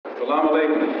Assalamu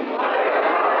alaikum.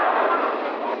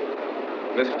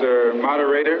 Mr.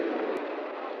 Moderator,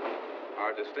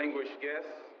 our distinguished guests,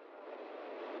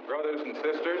 brothers and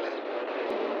sisters,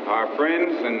 our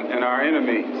friends and our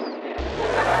enemies.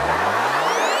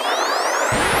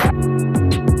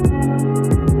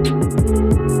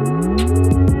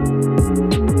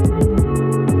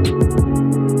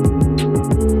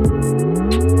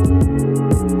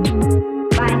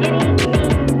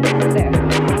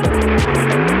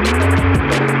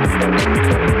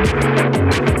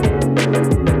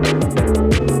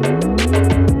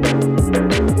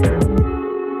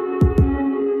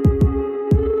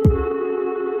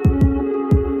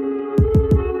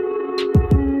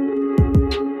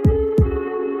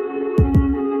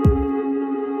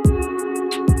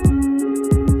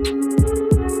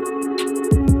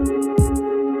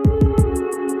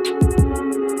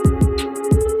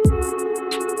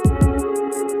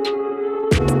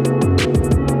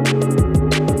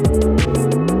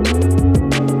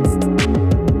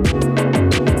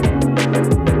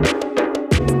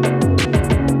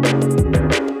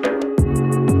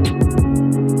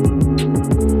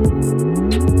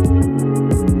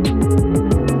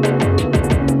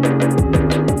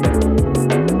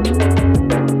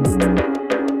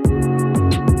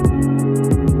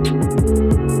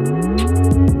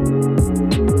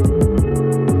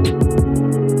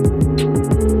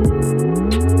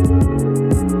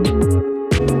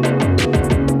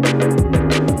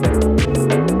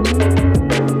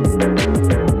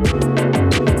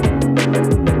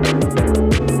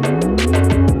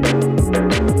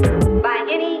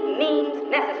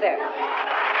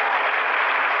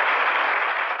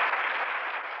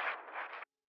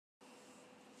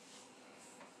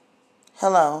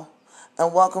 Hello,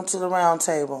 and welcome to the round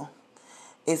table.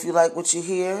 If you like what you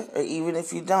hear, or even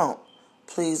if you don't,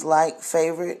 please like,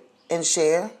 favorite, and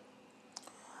share.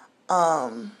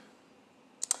 On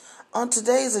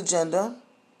today's agenda,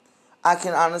 I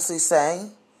can honestly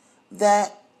say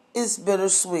that it's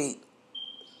bittersweet.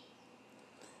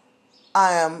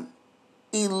 I am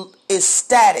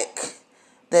ecstatic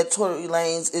that Tory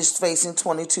Lanez is facing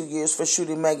 22 years for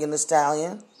shooting Megan Thee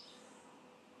Stallion.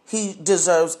 He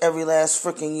deserves every last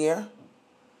freaking year.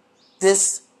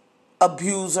 This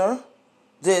abuser,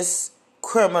 this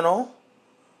criminal,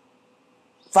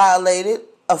 violated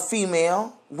a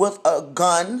female with a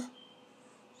gun.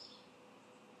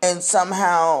 And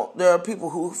somehow there are people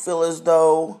who feel as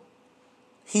though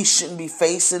he shouldn't be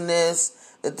facing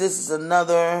this, that this is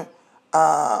another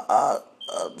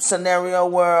scenario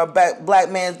where a black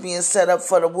man's being set up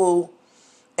for the woo.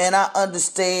 And I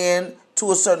understand to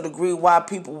a certain degree why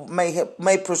people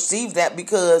may perceive that,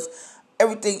 because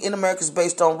everything in America is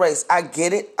based on race. I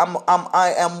get it.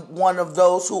 I am one of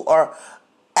those who are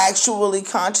actually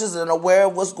conscious and aware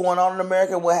of what's going on in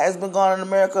America, what has been going on in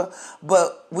America.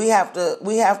 But we have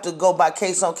to go by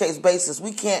case on case basis.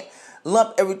 We can't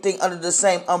lump everything under the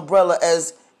same umbrella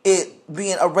as it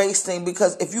being a race thing,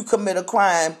 because if you commit a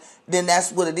crime, then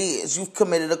that's what it is. You've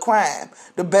committed a crime.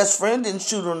 The best friend didn't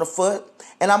shoot her in the foot.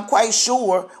 And I'm quite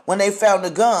sure when they found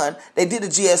the gun, they did a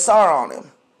GSR on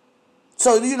him.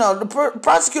 So, the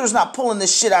prosecutor's not pulling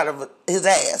this shit out of his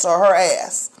ass or her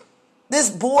ass.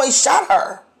 This boy shot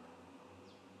her.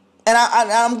 And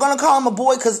I'm going to call him a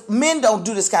boy because men don't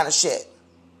do this kind of shit.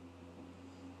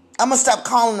 I'm going to stop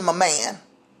calling him a man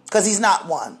because he's not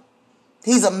one.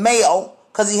 He's a male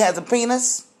because he has a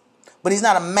penis, but he's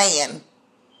not a man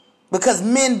because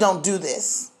men don't do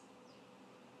this.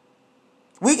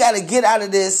 We got to get out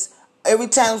of this. Every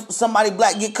time somebody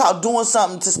black get caught doing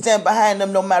something, to stand behind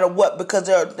them no matter what, because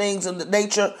there are things in the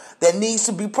nature that needs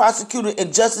to be prosecuted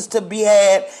and justice to be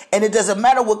had, and it doesn't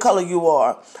matter what color you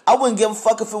are. I wouldn't give a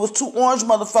fuck if it was two orange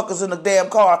motherfuckers in a damn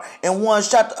car and one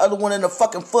shot the other one in the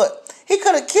fucking foot. He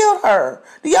could have killed her.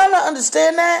 Do y'all not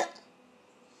understand that?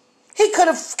 He could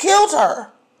have killed her.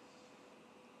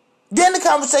 Then the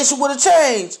conversation would have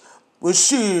changed. Well,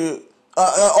 shit.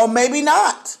 Or maybe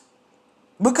not.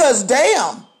 Because,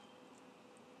 damn,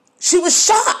 she was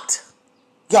shot,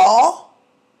 y'all.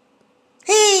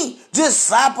 He just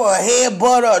slap her,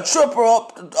 headbutt her, trip her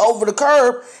up over the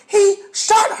curb. He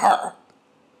shot her.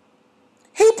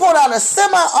 He pulled out a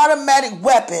semi-automatic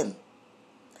weapon,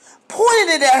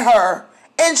 pointed it at her,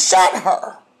 and shot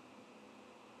her.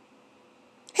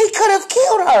 He could have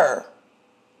killed her.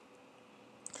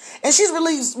 And she's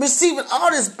receiving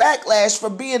all this backlash for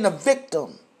being a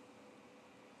victim.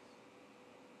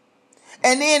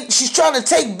 And then she's trying to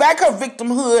take back her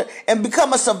victimhood and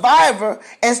become a survivor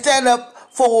and stand up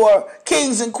for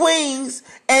kings and queens,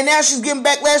 and now she's getting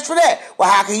backlash for that.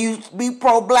 Well, how can you be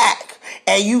pro-black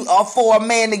and you are for a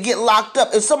man to get locked up?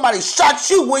 If somebody shot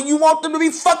you, wouldn't you want them to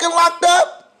be fucking locked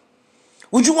up?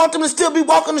 Would you want them to still be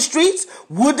walking the streets?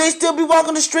 Would they still be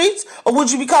walking the streets? Or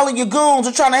would you be calling your goons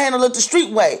or trying to handle it the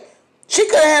street way? She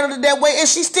could have handled it that way, and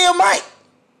she still might.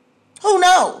 Who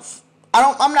knows?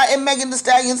 I'm not in Megan Thee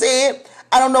Stallion's head.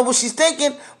 I don't know what she's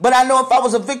thinking, but I know if I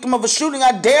was a victim of a shooting,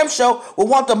 I damn sure would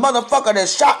want the motherfucker that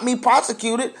shot me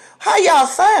prosecuted. How y'all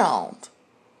sound?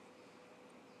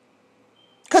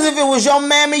 Because if it was your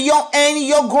mammy, your auntie,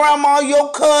 your grandma,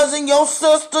 your cousin, your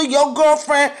sister, your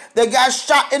girlfriend that got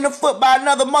shot in the foot by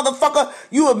another motherfucker,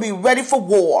 you would be ready for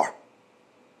war.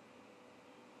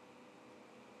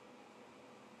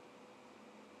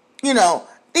 You know,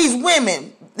 these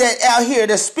women that out here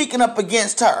that's speaking up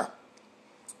against her.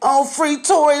 Oh, free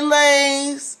Tory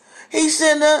Lanez. He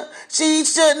shouldn't have. She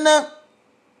shouldn't have.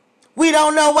 We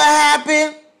don't know what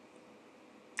happened.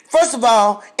 First of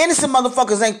all, innocent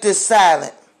motherfuckers ain't this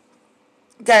silent.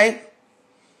 Okay?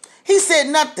 He said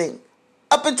nothing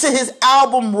up until his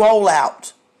album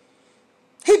rollout.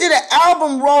 He did an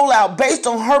album rollout based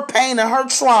on her pain and her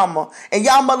trauma. And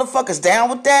y'all motherfuckers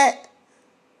down with that?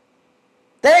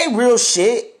 That ain't real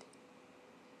shit.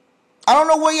 I don't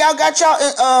know where y'all got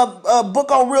y'all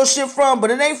book on real shit from, but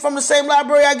it ain't from the same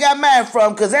library I got mine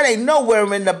from, because that ain't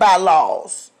nowhere in the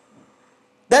bylaws.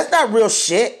 That's not real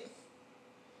shit.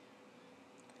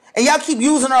 And y'all keep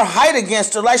using her height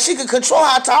against her like she can control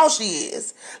how tall she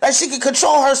is. Like she can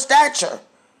control her stature.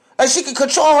 Like she can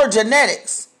control her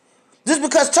genetics. Just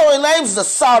because Tory Lanez is a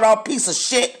sawed-off piece of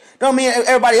shit don't mean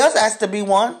everybody else has to be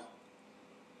one.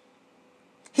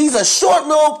 He's a short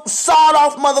little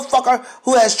sawed-off motherfucker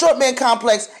who has short man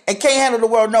complex and can't handle the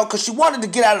world no because she wanted to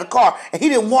get out of the car and he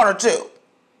didn't want her to.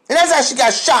 And that's how she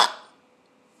got shot.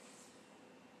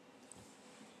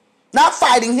 Not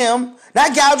fighting him,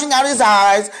 not gouging out his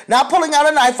eyes, not pulling out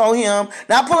a knife on him,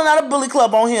 not pulling out a billy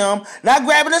club on him, not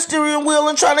grabbing a steering wheel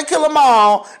and trying to kill them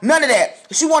all. None of that.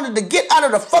 She wanted to get out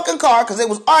of the fucking car because they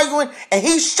was arguing and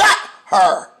he shot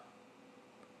her.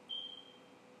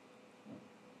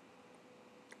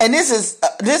 And this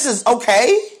is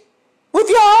okay with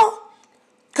y'all?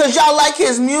 Because y'all like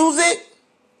his music?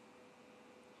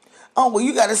 Oh, well,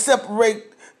 you got to separate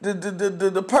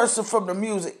the person from the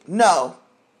music. No.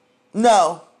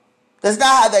 That's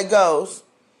not how that goes.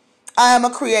 I am a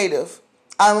creative.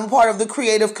 I'm a part of the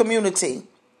creative community.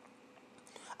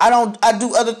 I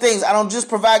do other things. I don't just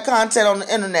provide content on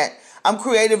the internet. I'm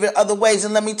creative in other ways.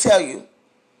 And let me tell you,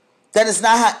 that is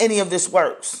not how any of this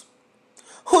works.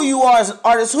 Who you are as an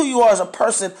artist, who you are as a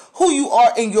person, who you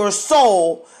are in your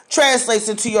soul translates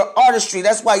into your artistry.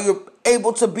 That's why you're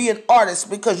able to be an artist,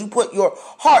 because you put your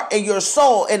heart and your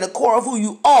soul and the core of who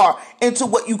you are into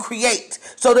what you create.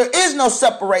 So there is no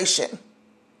separation.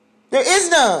 There is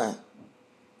none.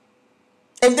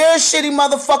 If they're a shitty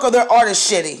motherfucker, their art is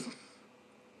shitty.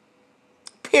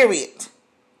 Period.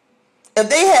 If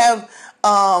they have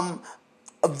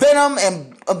venom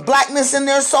and blackness in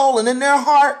their soul and in their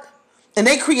heart, and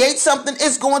they create something,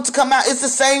 it's going to come out. It's the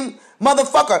same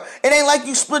motherfucker. It ain't like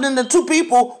you split into two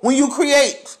people when you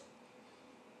create.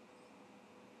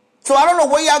 So I don't know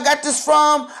where y'all got this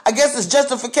from. I guess it's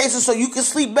justification so you can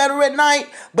sleep better at night.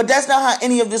 But that's not how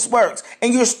any of this works.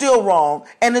 And you're still wrong.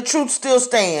 And the truth still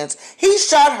stands. He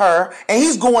shot her and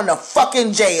he's going to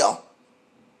fucking jail.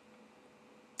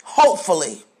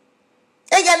 Hopefully.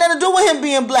 Ain't got nothing to do with him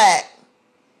being black.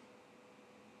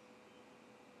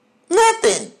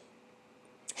 Nothing.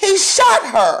 He shot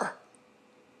her.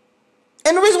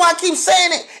 And the reason why I keep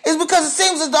saying it is because it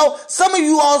seems as though some of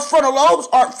you all's frontal lobes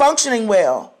aren't functioning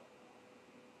well.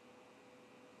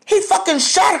 He fucking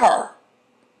shot her.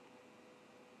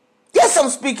 Yes, I'm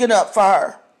speaking up for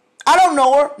her. I don't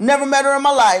know her. Never met her in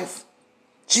my life.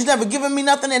 She's never given me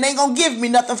nothing and ain't gonna give me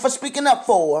nothing for speaking up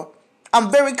for her.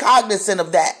 I'm very cognizant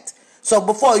of that. So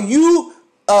before you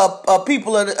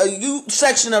people of you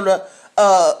section of the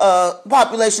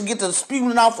population get to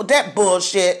spewing off with that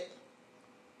bullshit.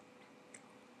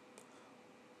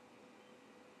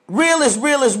 Real is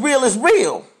real is real is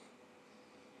real.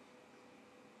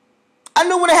 I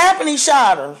knew when it happened he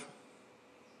shot her.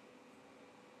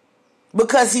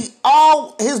 Because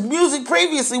his music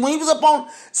previously, when he was up on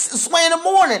Sway in the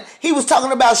Morning, he was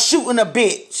talking about shooting a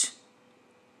bitch.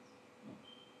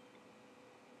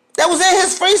 That was in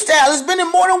his freestyle. It's been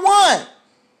in more than one.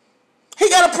 He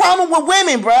got a problem with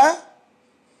women, bruh.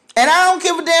 And I don't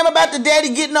give a damn about the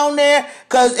daddy getting on there,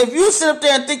 because if you sit up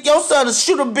there and think your son is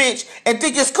shoot a bitch and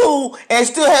think it's cool and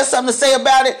still has something to say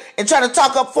about it and try to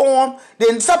talk up for him,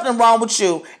 then something wrong with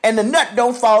you. And the nut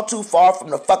don't fall too far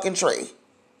from the fucking tree.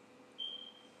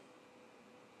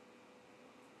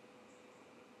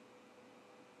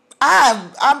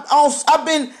 I've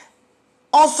been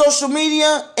on social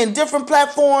media and different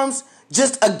platforms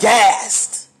just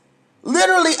aghast.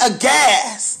 Literally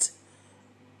aghast.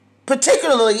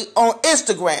 Particularly on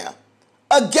Instagram.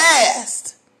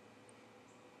 Aghast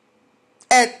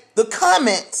at the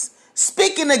comments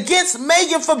speaking against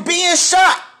Megan for being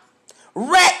shot.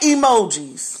 Rat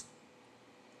emojis.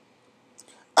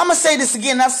 I'm going to say this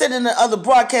again. I've said it in the other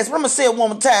broadcasts, but I'm going to say it one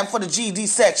more time for the GD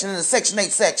section and the Section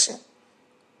 8 section.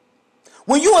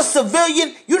 When you a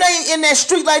civilian, you ain't in that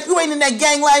street life, you ain't in that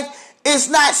gang life, it's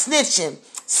not snitching.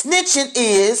 Snitching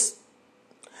is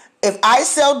if I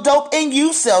sell dope and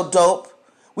you sell dope,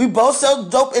 we both sell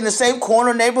dope in the same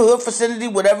corner, neighborhood, vicinity,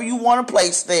 whatever you want to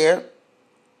place there,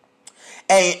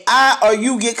 and I or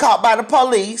you get caught by the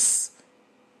police,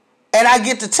 and I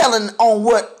get to telling on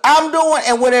what I'm doing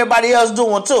and what everybody else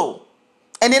doing too.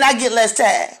 And then I get less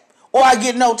time. Or I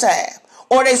get no time.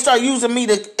 Or they start using me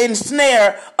to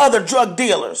ensnare other drug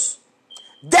dealers.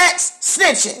 That's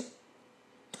snitching.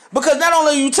 Because not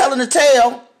only are you telling the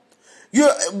tale,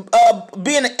 you're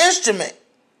being an instrument.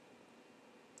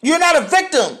 You're not a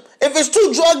victim. If it's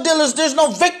two drug dealers, there's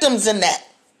no victims in that.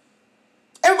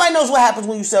 Everybody knows what happens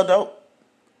when you sell dope.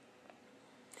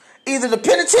 Either the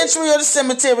penitentiary or the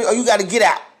cemetery, or you got to get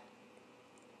out.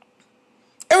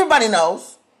 Everybody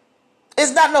knows.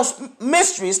 It's not no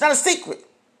mystery. It's not a secret.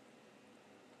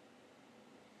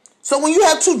 So when you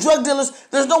have two drug dealers,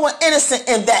 there's no one innocent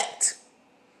in that.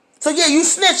 So yeah, you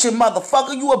snitching,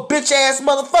 motherfucker. You a bitch-ass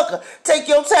motherfucker. Take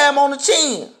your time on the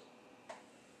chin.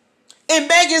 In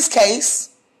Megan's case,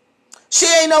 she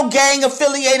ain't no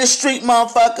gang-affiliated street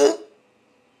motherfucker.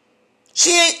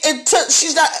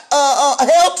 She's not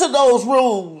held to those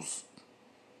rules.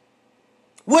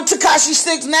 What Tekashi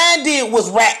 6ix9ine did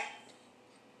was rap.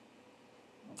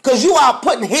 Because you are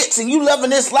putting hits and you loving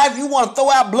this life. You want to throw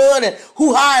out blood and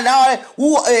hoo-ha and all that.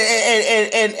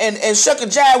 And shuck and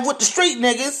jive with the street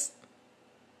niggas.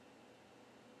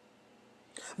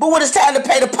 But when it's time to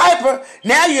pay the piper,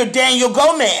 now you're Daniel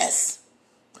Gomez.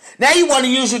 Now you want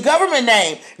to use your government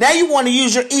name. Now you want to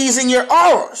use your E's and your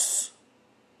R's.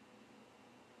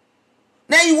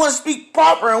 Now you want to speak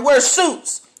proper and wear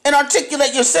suits and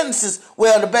articulate your sentences.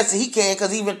 Well, the best that he can,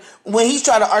 because even when he's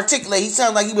trying to articulate, he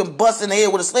sounds like he's been busting the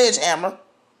head with a sledgehammer.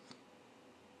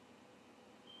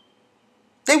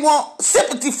 They want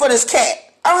sympathy for this cat.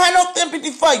 I don't have no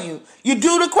sympathy for you. You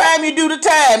do the crime, you do the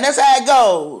time. That's how it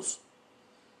goes.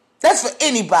 That's for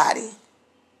anybody.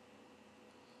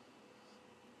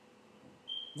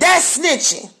 That's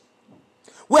snitching.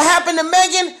 What happened to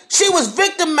Megan? She was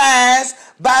victimized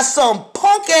by some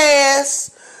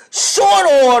punk-ass,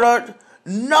 short-ordered,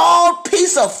 gnawed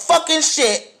piece of fucking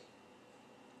shit.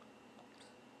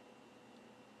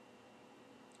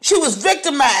 She was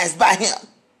victimized by him.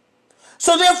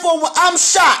 So therefore, when I'm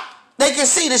shot, they can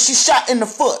see that she's shot in the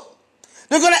foot.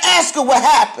 They're going to ask her what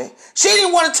happened. She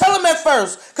didn't want to tell him at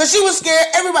first because she was scared.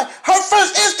 Everybody, her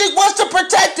first instinct was to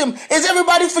protect him. Is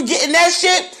everybody forgetting that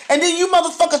shit? And then you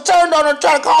motherfuckers turned on her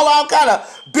trying to call all kind of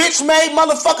bitch-made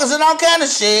motherfuckers and all kind of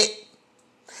shit.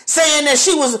 Saying that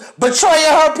she was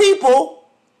betraying her people.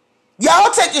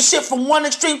 Y'all taking shit from one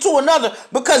extreme to another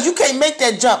because you can't make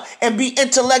that jump and be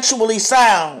intellectually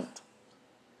sound.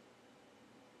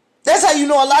 That's how you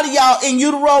know a lot of y'all in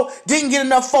utero didn't get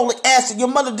enough folic acid. Your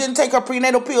mother didn't take her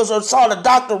prenatal pills or saw the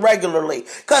doctor regularly.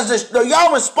 Because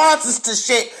y'all responses to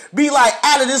shit be like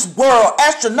out of this world,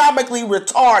 astronomically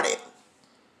retarded.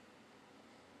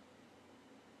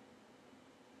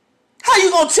 How you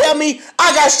gonna tell me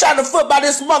I got shot in the foot by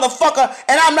this motherfucker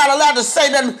and I'm not allowed to say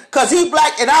nothing because he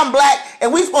black and I'm black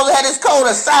and we supposed to have this code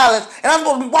of silence and I'm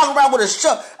supposed to be walking around with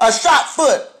a shot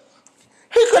foot?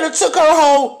 He could have took her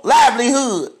whole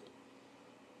livelihood.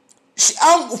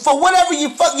 For whatever you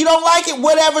don't like it,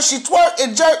 whatever, she twerk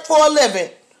and jerk for a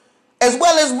living, as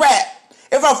well as rap.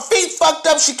 If her feet fucked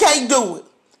up, she can't do it.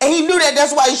 And he knew that,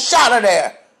 that's why he shot her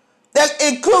there. That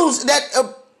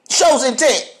shows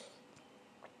intent.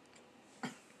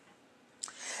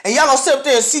 And y'all gonna sit up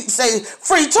there and say,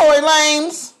 free Tory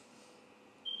Lanez?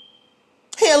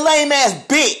 He a lame ass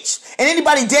bitch. And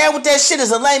anybody down with that shit is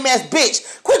a lame ass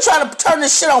bitch. Quit trying to turn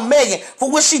this shit on Megan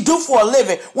for what she do for a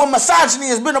living when misogyny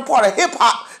has been a part of hip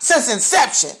hop since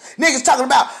inception. Niggas talking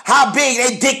about how big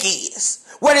their dick is.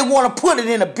 Where they want to put it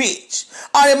in a bitch.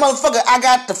 All that motherfucker, I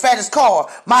got the fattest car.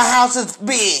 My house is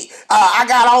big. I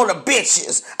got all the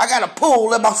bitches. I got a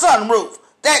pool in my sunroof.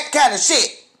 That kind of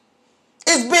shit.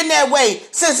 It's been that way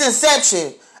since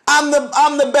inception. I'm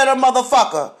the better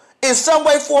motherfucker. In some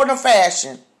way, form, or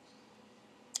fashion.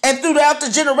 And throughout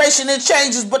the generation, it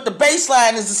changes, but the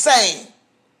baseline is the same.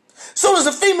 Soon as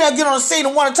a female get on the scene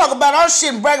and want to talk about our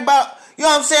shit and brag about, you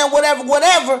know what I'm saying,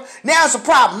 whatever, now it's a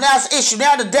problem. Now it's an issue.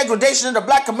 Now the degradation of the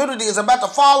black community is about to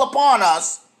fall upon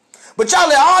us. But y'all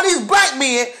let all these black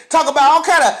men talk about all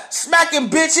kind of smacking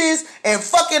bitches and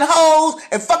fucking hoes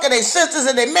and fucking their sisters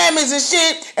and their mammies and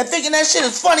shit and thinking that shit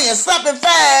is funny and slapping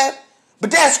five.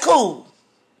 But that's cool.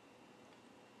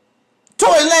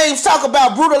 Tory Lanez talk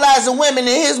about brutalizing women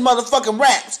in his motherfucking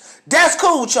raps. That's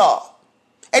cool, y'all.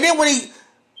 And then when he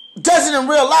does it in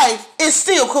real life, it's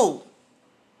still cool.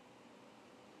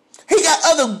 He got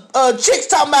other chicks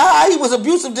talking about how he was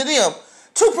abusive to them.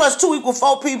 2 + 2 =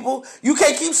 4 people. You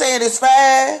can't keep saying it's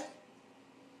 5.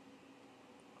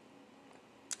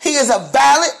 He is a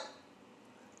violent,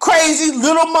 crazy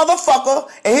little motherfucker,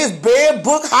 and his bare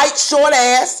book height short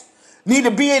ass need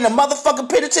to be in the motherfucking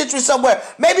penitentiary somewhere.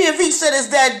 Maybe if he set his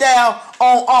dad down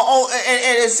on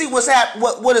and see what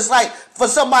it's like for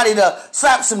somebody to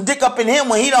slap some dick up in him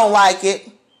when he don't like it,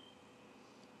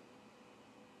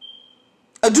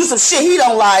 or do some shit he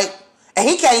don't like, and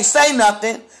he can't say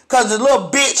nothing because the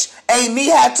little bitch ain't knee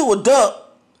high to a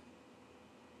duck.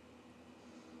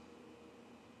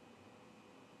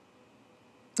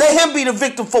 Let him be the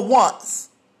victim for once.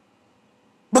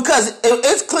 Because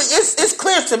it's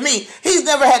clear to me he's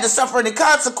never had to suffer any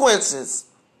consequences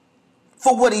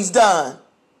for what he's done.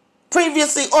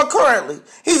 Previously or currently.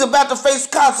 He's about to face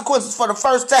consequences for the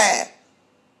first time.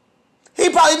 He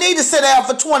probably need to sit down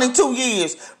for 22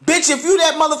 years. Bitch, if you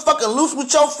that motherfucker loose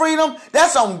with your freedom,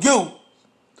 that's on you.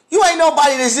 You ain't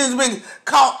nobody that's just been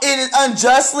caught in it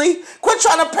unjustly. Quit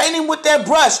trying to paint him with that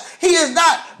brush. He is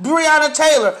not Breonna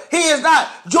Taylor. He is not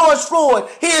George Floyd.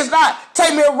 He is not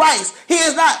Tamir Rice. He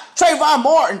is not Trayvon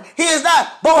Martin. He is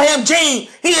not Bohem Jean.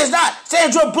 He is not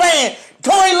Sandra Bland.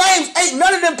 Tory Lanez ain't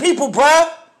none of them people,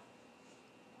 bruh.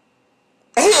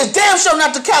 And he is damn sure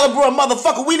not the caliber of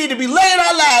motherfucker we need to be laying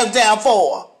our lives down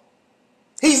for.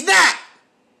 He's not.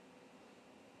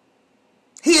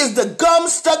 He is the gum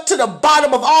stuck to the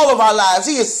bottom of all of our lives.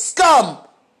 He is scum.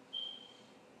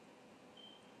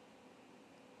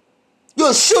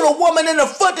 You'll shoot a woman in the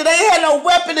foot that ain't had no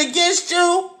weapon against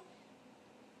you.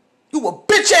 You a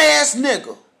bitch ass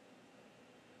nigga.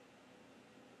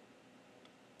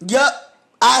 Yup,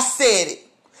 I said it.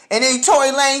 And then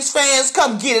Tory Lanez fans,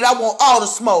 come get it. I want all the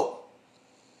smoke.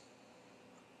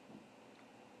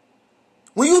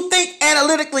 When you think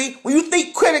analytically, when you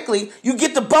think critically, you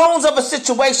get the bones of a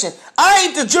situation. I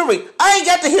ain't the jury. I ain't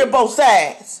got to hear both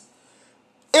sides.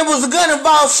 It was a gun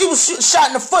involved. She was shot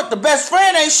in the foot. The best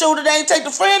friend ain't shoot her. They ain't take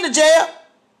the friend to jail.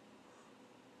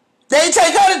 They ain't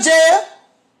take her to jail.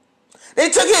 They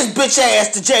took his bitch ass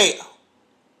to jail.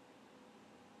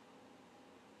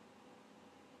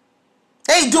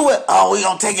 They ain't do it. Oh, we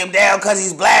gonna take him down because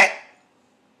he's black.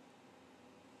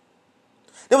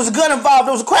 There was a gun involved.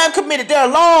 There was a crime committed. There are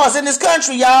laws in this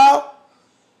country, y'all.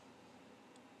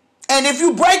 And if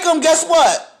you break them, guess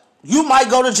what? You might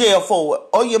go to jail for it,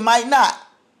 or you might not.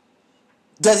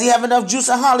 Does he have enough juice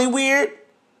in Hollywood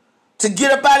to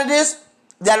get up out of this?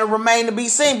 That'll remain to be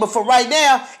seen. But for right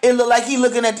now, it look like he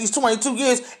looking at these 22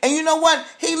 years. And you know what?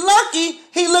 He lucky.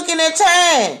 He looking at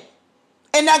time.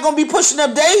 And not going to be pushing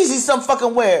up daisies some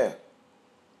fucking where.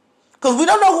 Because we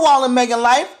don't know who all in Meghan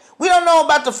life. We don't know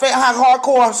about how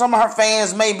hardcore some of her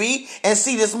fans may be and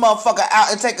see this motherfucker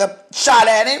out and take a shot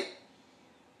at him.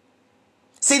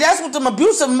 See, that's what them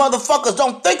abusive motherfuckers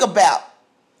don't think about.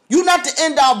 You're not the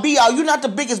end-all be-all. You're not the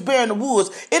biggest bear in the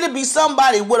woods. It'll be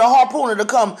somebody with a harpooner to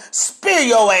come spear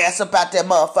your ass about that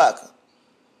motherfucker.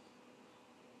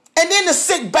 And then the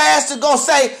sick bastard gonna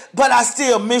say, but I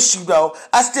still miss you, though.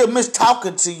 I still miss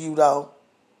talking to you, though.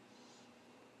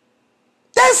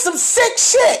 That's some sick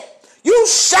shit. You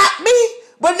shot me,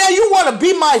 but now you want to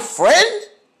be my friend?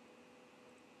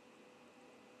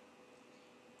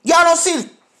 Y'all don't see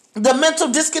the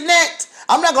mental disconnect?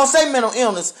 I'm not going to say mental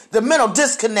illness. The mental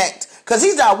disconnect. Because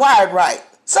he's not wired right.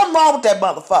 Something wrong with that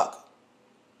motherfucker.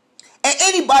 And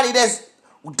anybody that's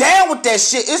down with that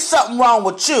shit, it's something wrong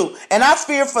with you. And I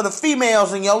fear for the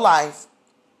females in your life.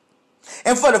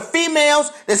 And for the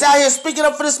females that's out here speaking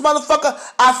up for this motherfucker,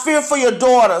 I fear for your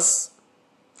daughters.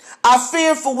 I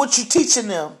fear for what you're teaching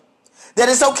them. That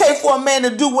it's okay for a man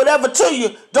to do whatever to you.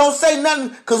 Don't say nothing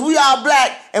because we are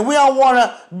black and we don't want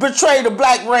to betray the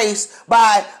black race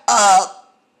by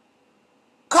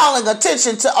calling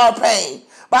attention to our pain,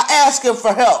 by asking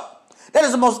for help. That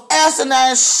is the most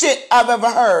asinine shit I've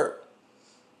ever heard.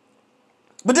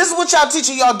 But this is what y'all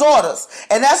teaching your daughters.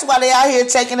 And that's why they out here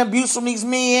taking abuse from these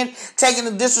men, taking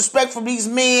the disrespect from these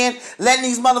men, letting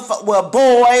these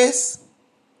boys.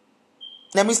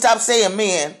 Let me stop saying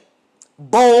men.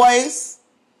 Boys.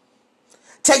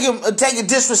 taking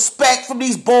disrespect from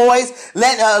these boys,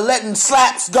 letting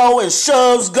slaps go and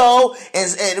shoves go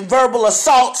and verbal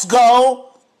assaults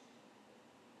go.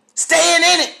 Staying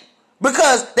in it.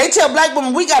 Because they tell black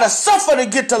women we gotta suffer to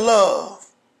get to love.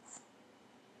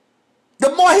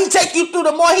 The more he take you through,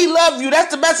 the more he love you.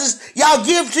 That's the message y'all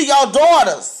give to y'all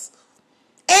daughters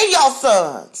and y'all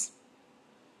sons.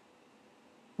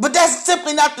 But that's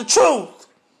simply not the truth.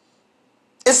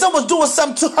 If someone's doing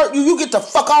something to hurt you, you get the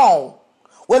fuck on.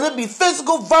 Whether it be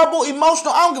physical, verbal,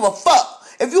 emotional, I don't give a fuck.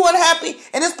 If you unhappy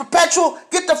and it's perpetual,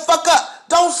 get the fuck up.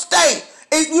 Don't stay.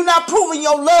 You're not proving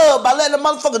your love by letting a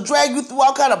motherfucker drag you through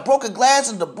all kind of broken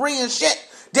glass and debris and shit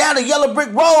down the yellow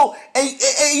brick road, and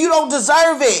you don't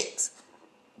deserve it.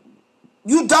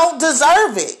 You don't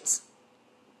deserve it.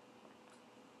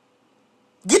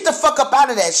 Get the fuck up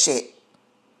out of that shit.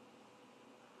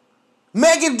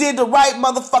 Megan did the right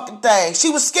motherfucking thing. She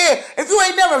was scared. If you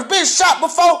ain't never been shot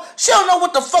before, she don't know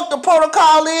what the fuck the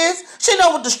protocol is. She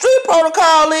know what the street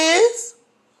protocol is.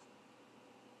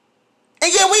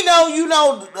 And yeah, we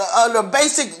know, the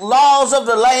basic laws of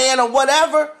the land or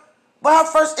whatever. But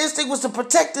her first instinct was to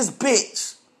protect this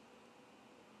bitch.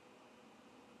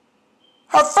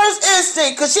 Her first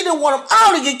instinct, because she didn't want them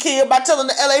all to get killed by telling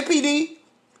the LAPD,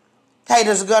 hey,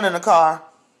 there's a gun in the car.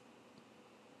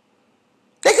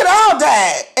 They could have all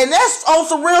died. And that's on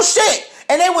some real shit.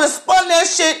 And they would have spun that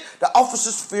shit. The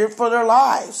officers feared for their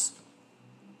lives.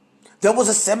 There was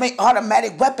a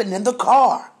semi-automatic weapon in the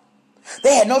car.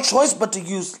 They had no choice but to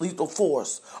use lethal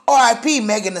force. R.I.P.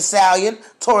 Megan Thee Stallion,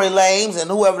 Tory Lanez, and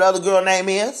whoever the other girl name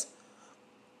is.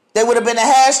 They would have been a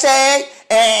hashtag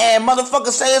and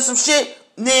motherfuckers saying some shit.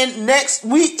 And then next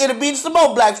week, it'll be some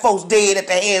more black folks dead at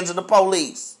the hands of the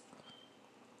police.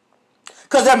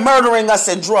 Because they're murdering us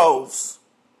in droves.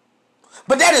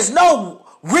 But that is no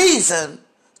reason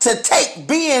to take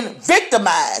being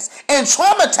victimized and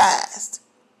traumatized.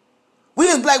 We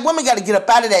as black women got to get up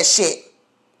out of that shit.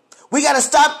 We got to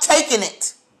stop taking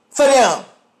it for them.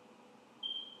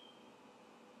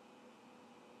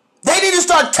 They need to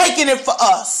start taking it for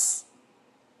us.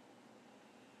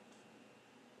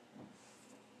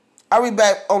 I'll be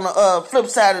back on the flip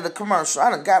side of the commercial. I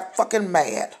done got fucking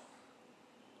mad.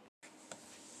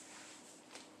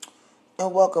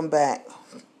 And welcome back.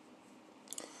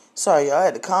 Sorry, y'all, I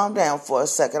had to calm down for a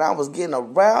second. I was getting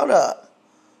riled up.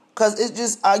 Because it's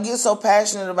just, I get so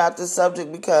passionate about this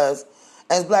subject because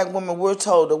as black women, we're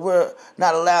told that we're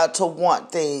not allowed to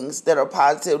want things that are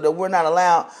positive, that we're not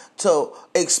allowed to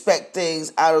expect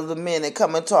things out of the men that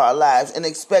come into our lives and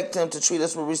expect them to treat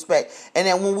us with respect. And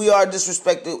then when we are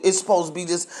disrespected, it's supposed to be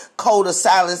this code of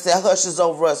silence that hushes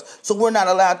over us. So we're not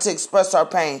allowed to express our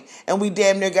pain. And we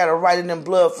damn near got to write it in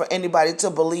blood for anybody to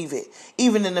believe it.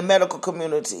 Even in the medical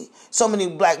community, so many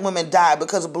black women die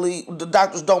because the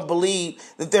doctors don't believe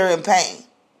that they're in pain.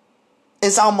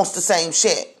 It's almost the same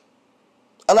shit.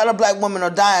 A lot of black women are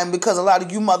dying because a lot of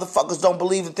you motherfuckers don't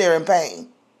believe that they're in pain.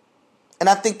 And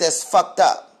I think that's fucked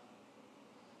up.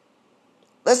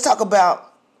 Let's talk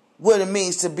about what it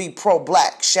means to be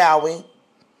pro-black, shall we?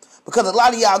 Because a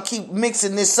lot of y'all keep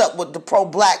mixing this up with the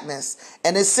pro-blackness,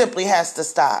 and it simply has to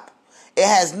stop.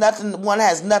 One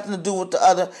has nothing to do with the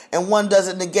other, and one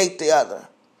doesn't negate the other.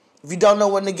 If you don't know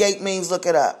what negate means, look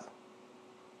it up.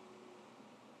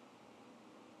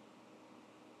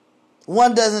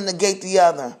 One doesn't negate the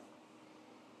other.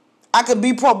 I could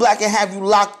be pro-black and have you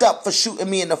locked up for shooting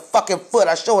me in the fucking foot.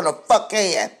 I sure in the fuck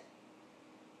can.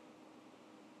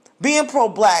 Being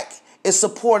pro-black is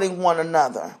supporting one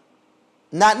another.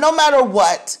 No matter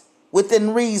what,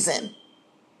 within reason.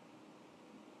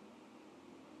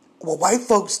 Well, white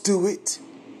folks do it.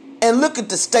 And look at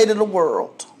the state of the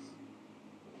world.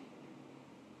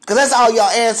 Because that's all y'all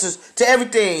answers to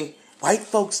everything. White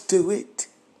folks do it.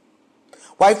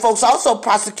 White folks also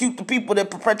prosecute the people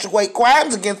that perpetuate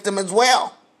crimes against them as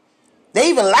well. They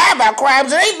even lie about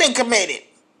crimes that ain't been committed.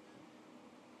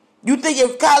 You think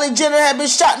if Kylie Jenner had been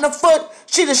shot in the foot,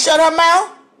 she'd have shut her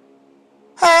mouth?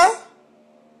 Huh?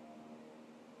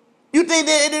 You think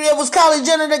that it was Kylie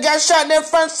Jenner that got shot in that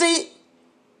front seat?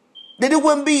 That it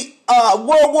wouldn't be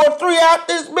World War III out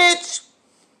this bitch?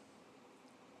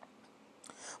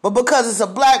 But because it's a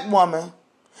black woman,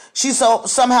 she's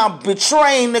somehow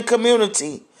betraying the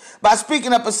community by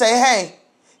speaking up and saying, hey,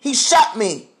 he shot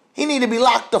me. He need to be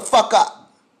locked the fuck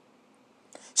up.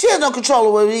 She has no control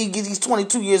over whether he gets these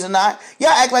 22 years or not. Y'all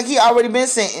act like he already been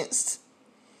sentenced.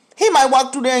 He might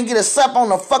walk through there and get a slap on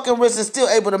the fucking wrist and still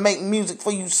able to make music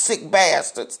for you sick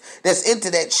bastards that's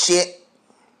into that shit.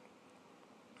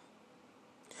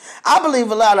 I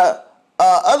believe a lot of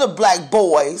other black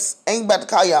boys, ain't about to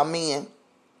call y'all men,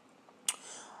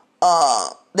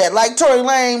 that like Tory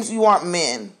Lanez, you aren't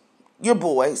men. You're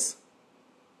boys.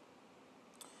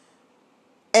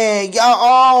 And y'all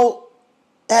all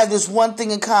have this one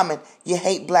thing in common. You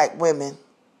hate black women.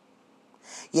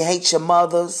 You hate your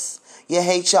mothers. You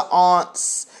hate your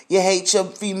aunts. You hate your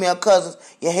female cousins.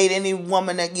 You hate any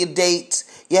woman that you date.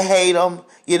 You hate them.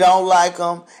 You don't like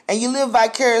them. And you live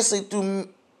vicariously through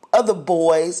other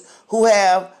boys who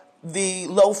have the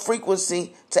low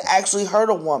frequency to actually hurt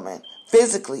a woman.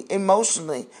 Physically,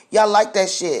 emotionally. Y'all like that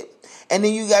shit. And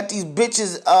then you got these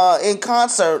bitches in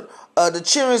concert, the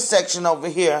cheering section over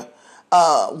here,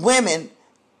 women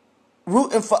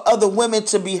rooting for other women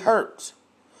to be hurt.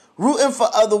 Rooting for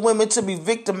other women to be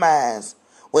victimized.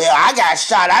 Well, I got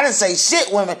shot. I didn't say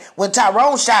shit when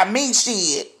Tyrone shot me,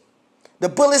 shit. The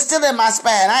bullet's still in my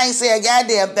spine. I ain't say a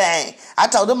goddamn thing. I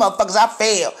told them motherfuckers I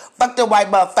failed. Fuck them white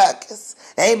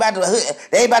motherfuckers. They ain't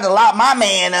about to lock my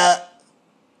man up.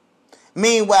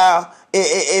 Meanwhile,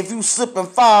 if you slip and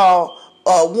fall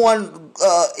 1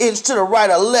 inch to the right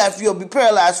or left, you'll be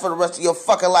paralyzed for the rest of your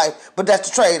fucking life. But that's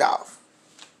the trade-off.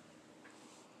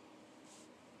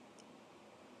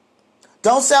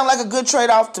 Don't sound like a good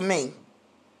trade-off to me.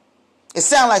 It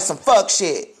sounds like some fuck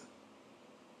shit.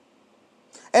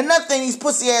 And another thing these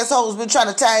pussy assholes been trying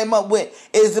to tie him up with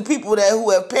is the people who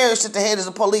have perished at the head of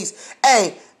the police.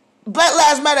 Hey, Black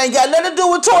Lives Matter ain't got nothing to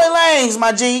do with Tory Lanez,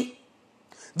 my G.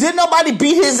 Didn't nobody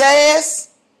beat his ass?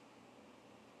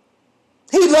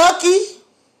 He lucky.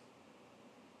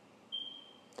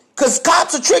 Because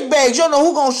cops are trick bags. You don't know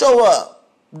who gonna show up.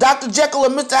 Dr. Jekyll or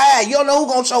Mr. Hyde. You don't know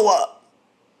who gonna show up.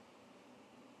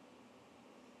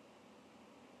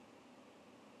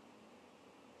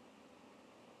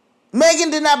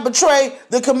 Megan did not betray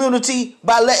the community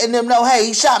by letting them know, hey,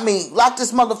 he shot me. Lock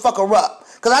this motherfucker up.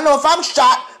 Because I know if I'm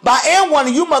shot by any one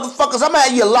of you motherfuckers, I'm going to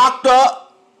have you locked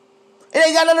up. It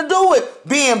ain't got nothing to do with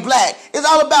being black. It's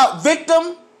all about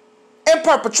victim and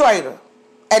perpetrator.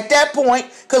 At that point,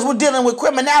 because we're dealing with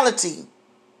criminality.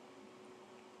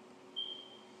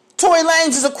 Tory Lanez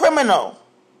is a criminal.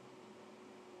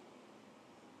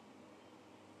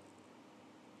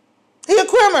 He a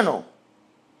criminal.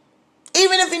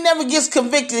 Even if he never gets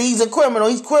convicted, he's a criminal.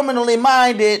 He's criminally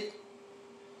minded.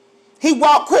 He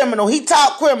walk criminal. He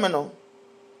talk criminal.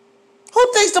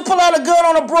 Who thinks to pull out a gun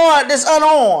on a broad that's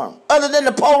unarmed other than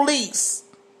the police?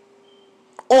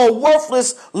 Or a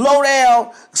worthless,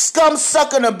 low-down,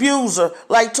 scum-sucking abuser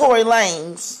like Tory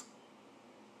Lanez?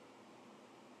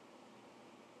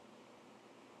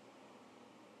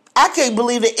 I can't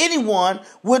believe that anyone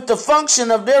with the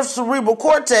function of their cerebral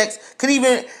cortex could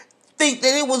even think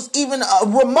that it was even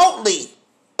remotely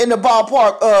in the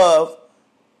ballpark of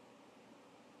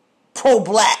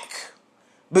pro-black,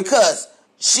 because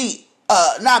she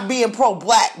not being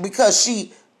pro-black because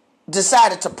she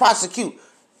decided to prosecute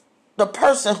the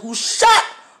person who shot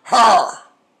her.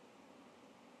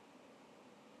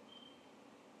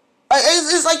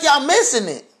 It's like y'all missing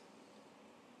it.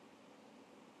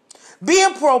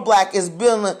 Being pro-black is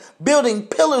building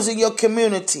pillars in your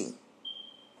community.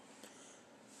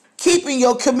 Keeping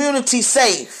your community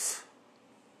safe.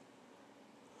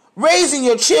 Raising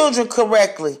your children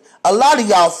correctly. A lot of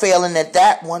y'all failing at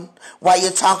that one while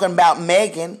you're talking about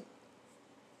Megan.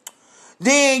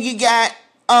 Then you got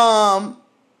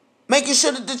making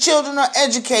sure that the children are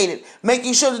educated.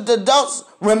 Making sure that the adults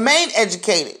remain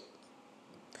educated.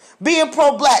 Being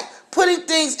pro-black. Putting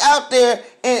things out there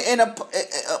in a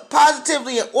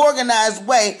positively and organized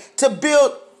way to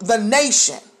build the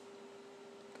nation.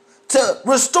 To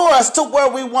restore us to where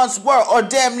we once were or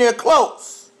damn near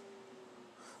close.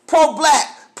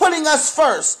 Pro-black, putting us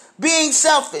first, being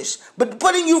selfish. But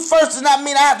putting you first does not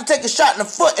mean I have to take a shot in the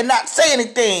foot and not say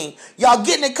anything. Y'all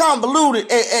getting it convoluted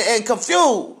and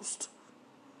confused.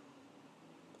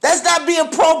 That's not being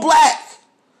pro-black.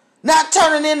 Not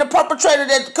turning in the perpetrator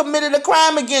that committed a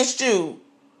crime against you.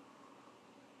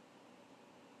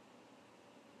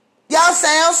 Y'all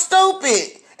sound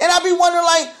stupid. And I be wondering,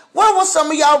 like, where was some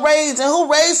of y'all raised and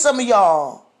who raised some of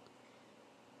y'all?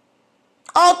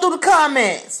 All through the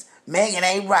comments. Megan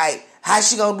ain't right. How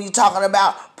she gonna be talking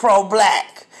about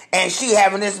pro-black? And she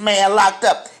having this man locked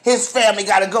up. His family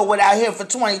gotta go without him for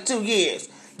 22 years.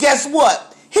 Guess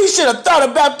what? He should have thought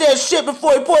about that shit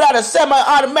before he pulled out a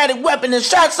semi-automatic weapon and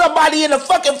shot somebody in the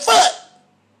fucking foot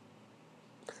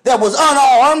that was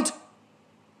unarmed.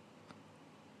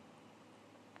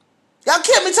 Y'all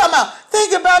kept me talking about,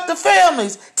 think about the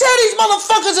families. Tell these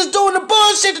motherfuckers that's doing the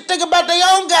bullshit to think about their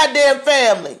own goddamn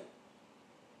family.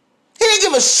 He didn't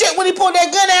give a shit when he pulled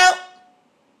that gun out.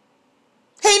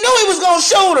 He knew he was going to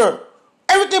shoot her.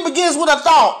 Everything begins with a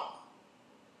thought.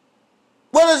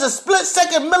 Whether it's a split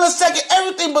second, millisecond,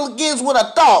 everything begins with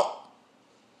a thought.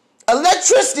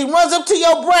 Electricity runs up to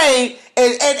your brain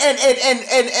and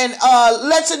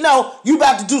lets you know you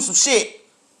about to do some shit.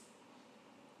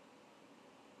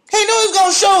 He knew he was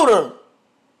going to shoot her.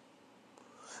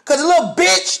 Because the little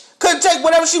bitch couldn't take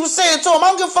whatever she was saying to him. I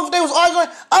don't give a fuck if they was arguing.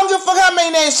 I don't give a fuck how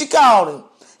many names she called him.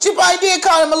 She probably did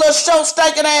call him a little short,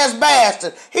 stinking ass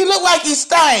bastard. He looked like he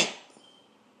stank.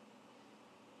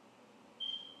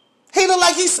 He looked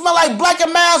like he smelled like Black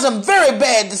and Miles and very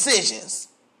bad decisions.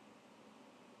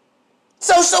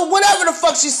 So whatever the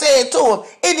fuck she said to him,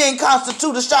 it didn't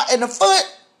constitute a shot in the foot.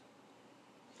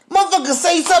 Motherfucker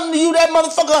say something to you, that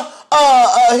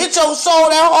motherfucker hit your soul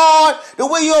that hard, the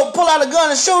way you pull out a gun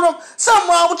and shoot him. Something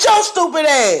wrong with your stupid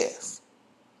ass.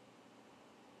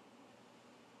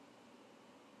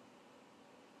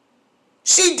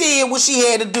 She did what she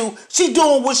had to do. She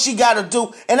doing what she got to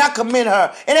do, and I commend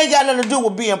her. It ain't got nothing to do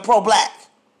with being pro-black.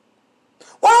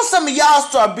 Why don't some of y'all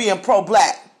start being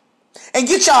pro-black and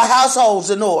get y'all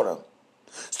households in order?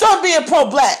 Start being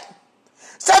pro-black.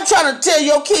 Stop trying to tell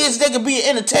your kids they can be an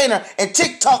entertainer and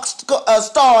TikTok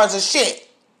stars and shit.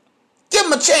 Give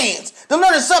them a chance to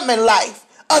learn something in life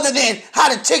other than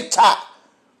how to TikTok,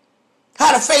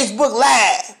 how to Facebook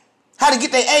Live, how to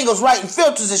get their angles right and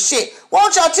filters and shit. Why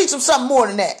don't y'all teach them something more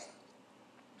than that?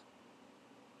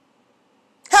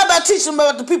 How about teaching them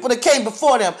about the people that came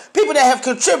before them, people that have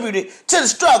contributed to the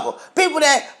struggle, people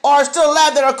that are still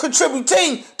alive that are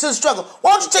contributing to the struggle?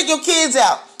 Why don't you take your kids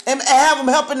out and have them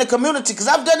help in the community? Because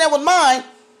I've done that with mine.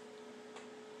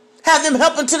 Have them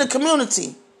help into the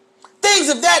community. Things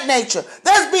of that nature.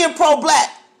 That's being pro-black.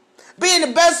 Being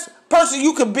the best person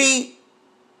you could be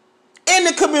in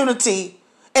the community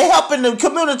and helping the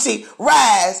community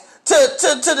rise to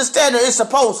the standard it's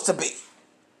supposed to be.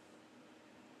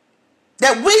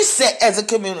 That we set as a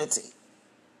community.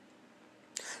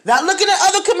 Not looking at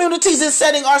other communities and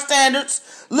setting our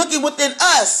standards, looking within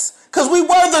us. Because we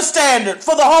were the standard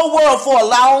for the whole world for a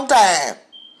long time.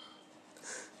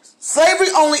 Slavery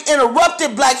only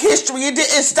interrupted black history. It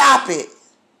didn't stop it.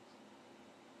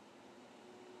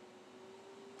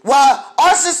 While our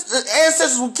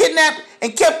ancestors were kidnapped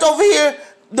and kept over here,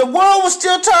 the world was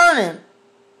still turning.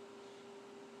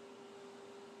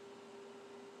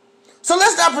 So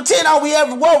let's not pretend all we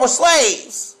ever were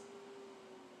slaves.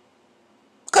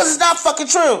 Because it's not fucking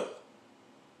true.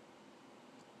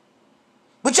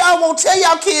 But y'all won't tell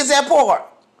y'all kids that part.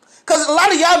 Because a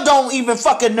lot of y'all don't even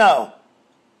fucking know.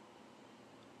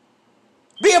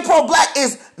 Being pro-black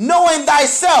is knowing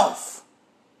thyself.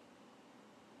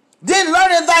 Then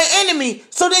learning thy enemy.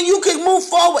 So then you can move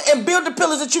forward and build the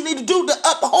pillars that you need to do to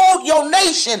uphold your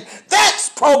nation. That's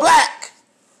pro-black.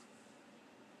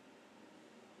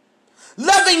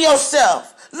 Loving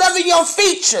yourself. Loving your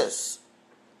features.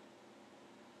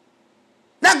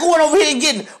 Not going over here and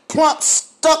getting plumped,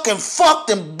 stuck and fucked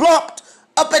and blumped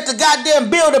up at the goddamn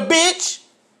builder, bitch.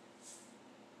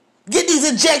 Get these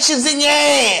injections in your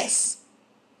ass.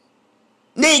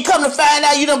 Then you come to find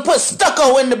out you done put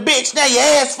stucco in the bitch. Now your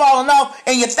ass falling off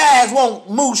and your thighs won't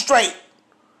move straight.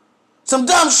 Some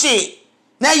dumb shit.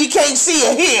 Now you can't see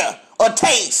or hear or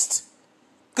taste.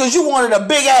 Because you wanted a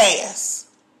big ass.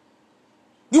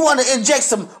 You want to inject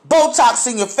some Botox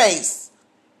in your face.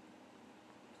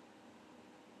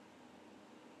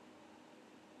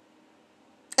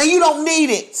 And you don't need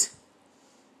it.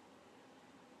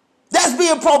 That's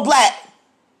being pro-black.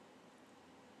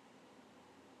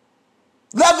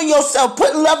 Loving yourself,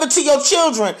 putting love into your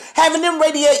children, having them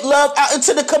radiate love out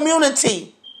into the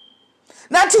community.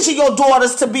 Not teaching your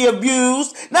daughters to be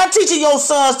abused, not teaching your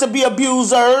sons to be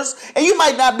abusers. And you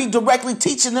might not be directly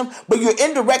teaching them, but you're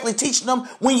indirectly teaching them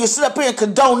when you sit up here and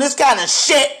condone this kind of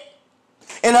shit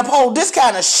and uphold this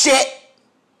kind of shit.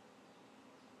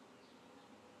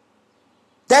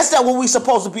 That's not what we're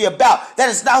supposed to be about. That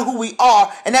is not who we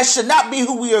are, and that should not be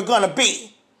who we are going to be.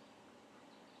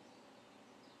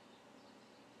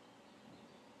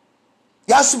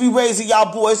 Y'all should be raising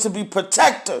y'all boys to be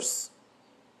protectors,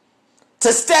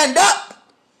 to stand up,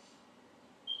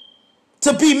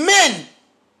 to be men.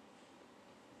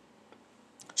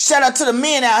 Shout out to the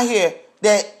men out here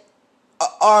that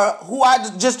are who I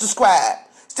just described,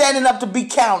 standing up to be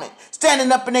counted,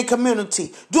 standing up in their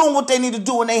community, doing what they need to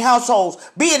do in their households,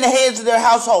 being the heads of their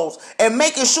households, and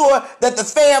making sure that the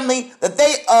family, that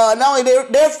they, not only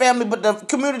their family, but the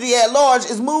community at large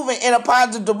is moving in a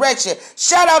positive direction.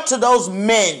 Shout out to those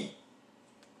men.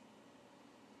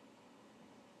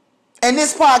 And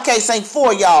this podcast ain't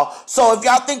for y'all. So if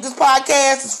y'all think this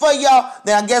podcast is for y'all,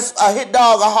 then I guess a hit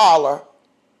dog or holler.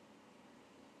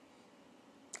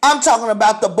 I'm talking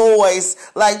about the boys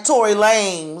like Tory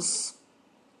Lanez,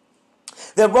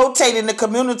 that rotate in the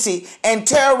community and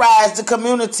terrorize the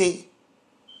community.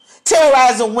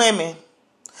 Terrorizing women.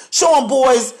 Showing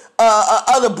boys,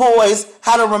 other boys,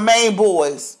 how to remain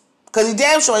boys. Because he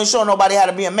damn sure ain't showing nobody how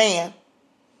to be a man.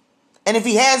 And if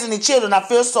he has any children, I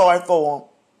feel sorry for him.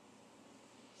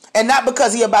 And not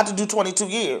because he about to do 22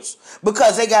 years.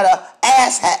 Because they got a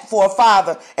ass hat for a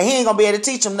father. And he ain't going to be able to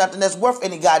teach him nothing that's worth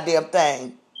any goddamn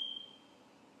thing.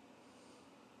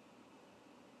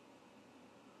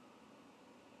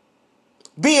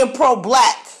 Being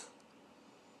pro-black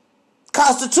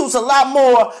constitutes a lot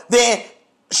more than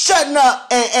shutting up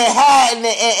and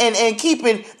hiding and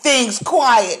keeping things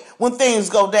quiet when things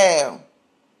go down.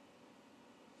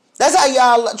 That's how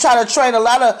y'all try to train a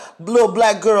lot of little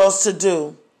black girls to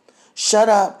do. Shut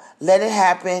up. Let it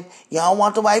happen. Y'all don't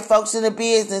want the white folks in the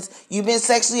business. You've been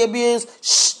sexually abused.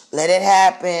 Shh. Let it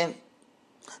happen.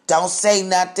 Don't say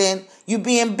nothing. You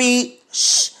being beat.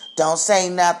 Shh. Don't say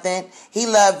nothing. He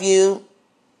love you.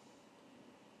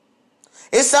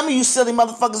 It's some of you silly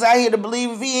motherfuckers out here to believe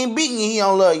if he ain't beating you, he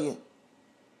don't love you.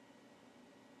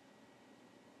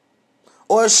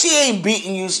 Or if she ain't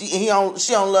beating you, she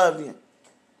don't love you.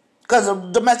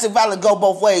 Because domestic violence go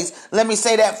both ways. Let me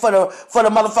say that for the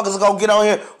motherfuckers that gonna get on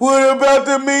here. What about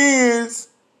the men's?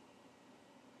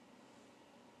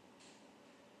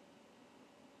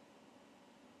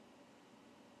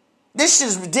 This shit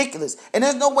is ridiculous. And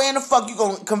there's no way in the fuck you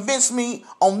gonna convince me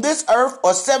on this earth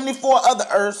or 74 other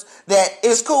earths that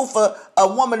it's cool for a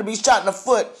woman to be shot in the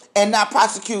foot and not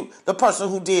prosecute the person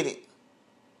who did it.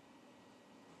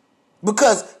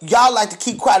 Because y'all like to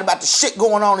keep quiet about the shit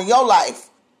going on in your life.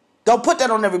 Don't put that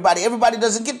on everybody. Everybody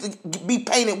doesn't get to be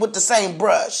painted with the same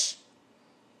brush.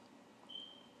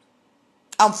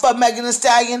 I'm for Megan Thee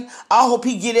Stallion. I hope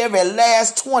he get every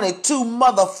last 22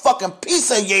 motherfucking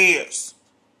piece of years.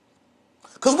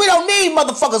 Because we don't need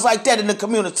motherfuckers like that in the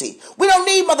community. We don't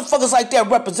need motherfuckers like that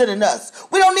representing us.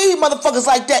 We don't need motherfuckers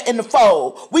like that in the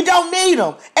fold. We don't need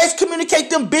them. Excommunicate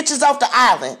them bitches off the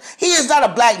island. He is not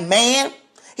a black man.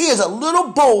 He is a little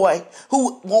boy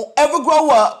who won't ever grow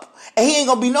up. And he ain't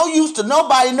going to be no use to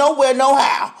nobody, nowhere, no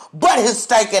how. But his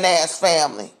stinking ass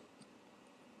family.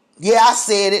 Yeah, I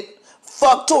said it.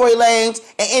 Fuck Tory Lanez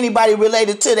and anybody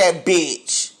related to that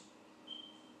bitch.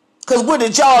 Because what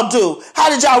did y'all do? How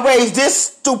did y'all raise this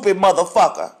stupid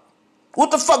motherfucker?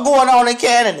 What the fuck going on in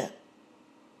Canada?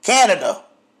 Canada.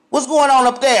 What's going on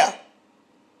up there?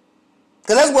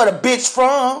 Because that's where the bitch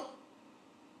from.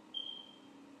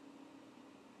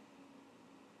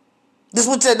 This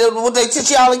what they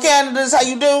teach y'all in Canada. This is how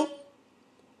you do?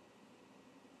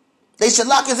 They should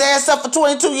lock his ass up for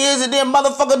 22 years and then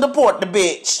motherfucker deport the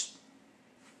bitch.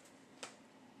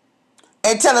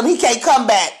 And tell him he can't come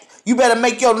back. You better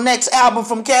make your next album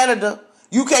from Canada.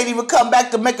 You can't even come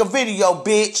back to make a video,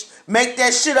 bitch. Make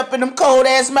that shit up in them cold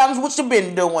ass mountains. What you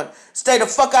been doing? Stay the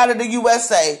fuck out of the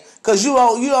USA. Cause you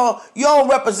don't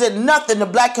represent nothing the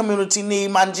black community need,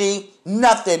 my G.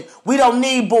 Nothing. We don't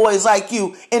need boys like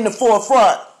you in the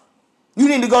forefront. You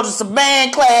need to go to some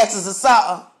band classes or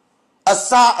something. Or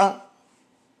something.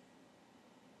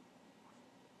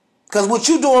 Because what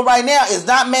you doing right now is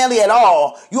not manly at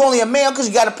all. You only a man because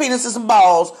you got a penis and some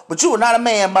balls. But you are not a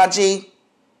man, my G.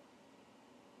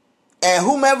 And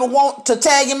whomever want to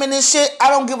tag him in this shit, I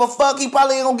don't give a fuck. He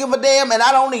probably ain't gonna give a damn, and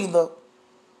I don't either.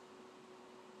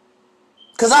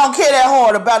 Because I don't care that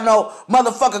hard about no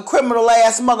motherfucking criminal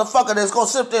ass motherfucker that's gonna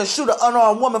sit there and shoot an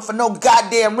unarmed woman for no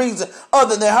goddamn reason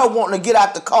other than her wanting to get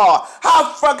out the car.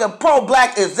 How fucking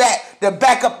pro-black is that to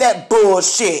back up that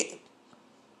bullshit?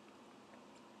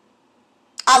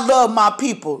 I love my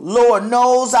people. Lord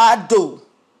knows I do.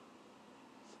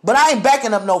 But I ain't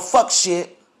backing up no fuck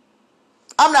shit.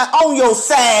 I'm not on your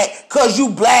side because you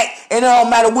black and it don't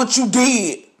matter what you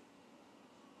did.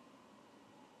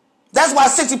 That's why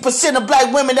 60% of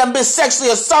black women that have been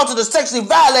sexually assaulted or sexually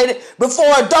violated before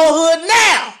adulthood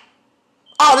now.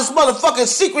 All this motherfucking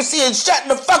secrecy and shutting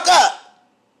the fuck up.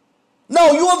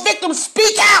 No, you a victim,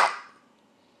 speak out.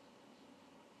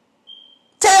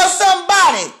 Tell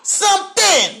somebody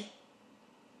something.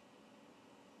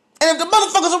 And if the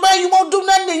motherfuckers around you won't do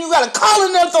nothing, then you gotta call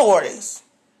in the authorities.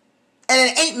 And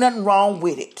it ain't nothing wrong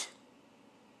with it.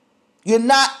 You're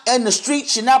not in the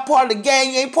streets. You're not part of the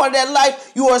gang. You ain't part of that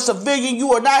life. You are a civilian.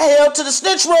 You are not held to the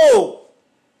snitch rule.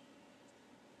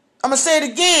 I'm going to say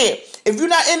it again. If you're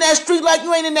not in that street life,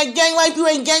 you ain't in that gang life, you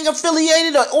ain't gang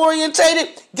affiliated or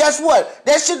orientated, guess what?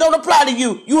 That shit don't apply to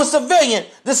you. You a civilian.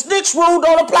 The snitch rule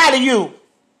don't apply to you.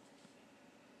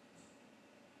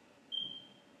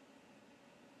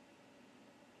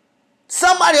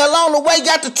 Somebody along the way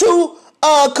got the two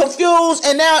confused,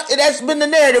 and now that's been the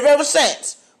narrative ever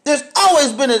since. There's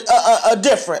always been a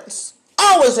difference.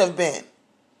 Always have been.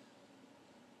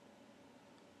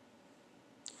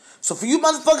 So for you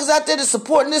motherfuckers out there that's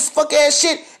supporting this fuck ass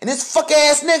shit and this fuck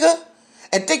ass nigga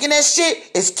and thinking that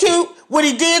shit is cute, what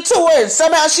he did to her and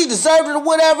somehow she deserved it or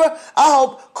whatever, I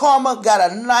hope Karma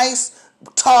got a nice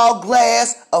tall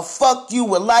glass of fuck you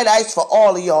with light ice for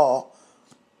all of y'all.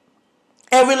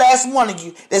 Every last one of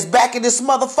you that's backing this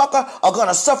motherfucker are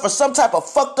gonna suffer some type of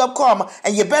fucked up karma,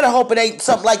 and you better hope it ain't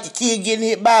something like your kid getting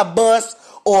hit by a bus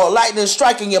or lightning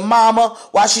striking your mama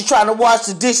while she's trying to wash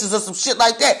the dishes or some shit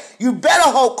like that. You better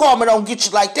hope karma don't get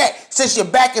you like that since you're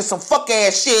backing some fuck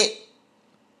ass shit.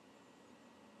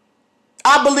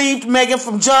 I believed Megan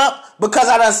from jump because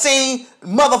I done seen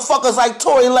motherfuckers like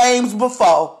Tory Lanez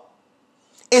before.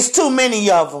 It's too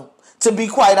many of them, to be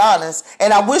quite honest.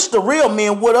 And I wish the real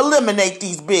men would eliminate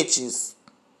these bitches.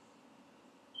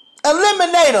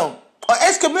 Eliminate them. Or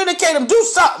excommunicate them. Do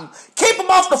something. Keep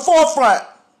them off the forefront.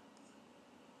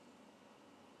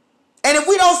 And if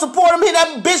we don't support him,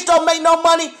 that bitch don't make no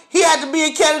money, he had to be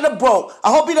in Canada broke.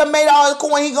 I hope he done made all the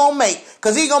coin he gonna make.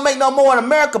 Because he gonna make no more in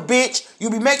America, bitch. You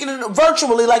be making it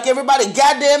virtually like everybody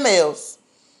goddamn else.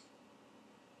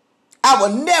 I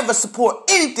would never support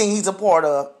anything he's a part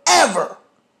of. Ever.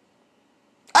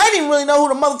 I didn't even really know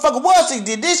who the motherfucker was till he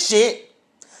did this shit.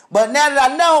 But now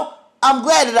that I know, I'm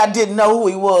glad that I didn't know who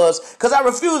he was. Because I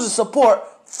refuse to support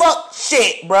fuck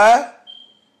shit, bruh.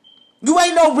 You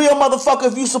ain't no real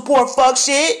motherfucker if you support fuck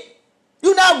shit.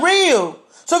 You not real.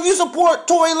 So if you support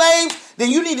Tory Lanez,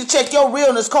 then you need to check your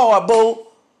realness card, boo.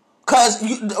 Because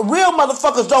real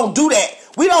motherfuckers don't do that.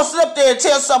 We don't sit up there and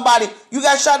tell somebody, you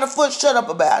got shot in the foot, shut up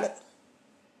about it.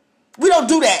 We don't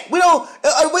do that. We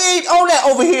ain't on that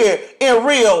over here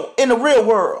in the real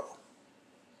world.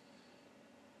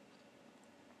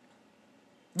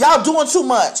 Y'all doing too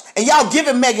much. And y'all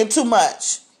giving Megan too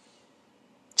much.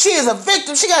 She is a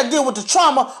victim. She got to deal with the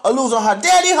trauma of losing her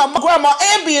daddy, her grandma,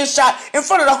 and being shot in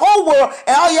front of the whole world.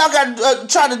 And all y'all got to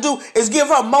try to do is give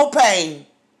her more pain,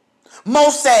 more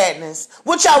sadness.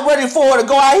 What y'all ready for to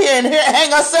go out here and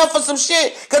hang herself for some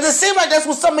shit? Because it seems like that's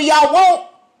what some of y'all want.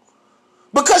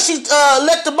 Because she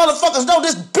let the motherfuckers know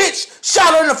this bitch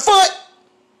shot her in the foot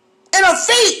and her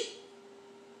feet.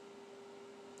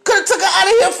 Could have took her out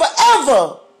of here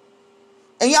forever.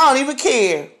 And y'all don't even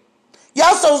care.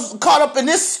 Y'all so caught up in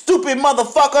this stupid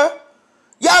motherfucker.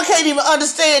 Y'all can't even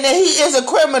understand that he is a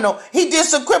criminal. He did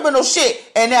some criminal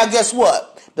shit. And now guess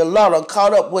what? The law done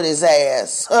caught up with his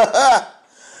ass.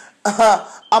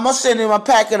 I'm going to send him a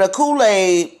packet of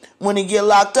Kool-Aid when he get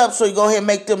locked up so he go ahead and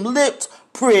make them lips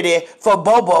pretty for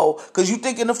Bobo. Because you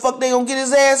thinking the fuck they going to get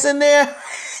his ass in there?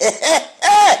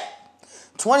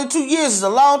 22 years is a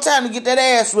long time to get that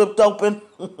ass ripped open.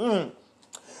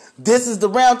 This is the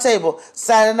Round Table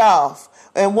signing off.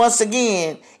 And once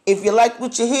again, if you like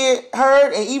what you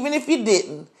heard, and even if you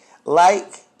didn't, like,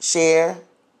 share,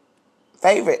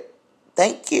 favorite.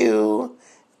 Thank you.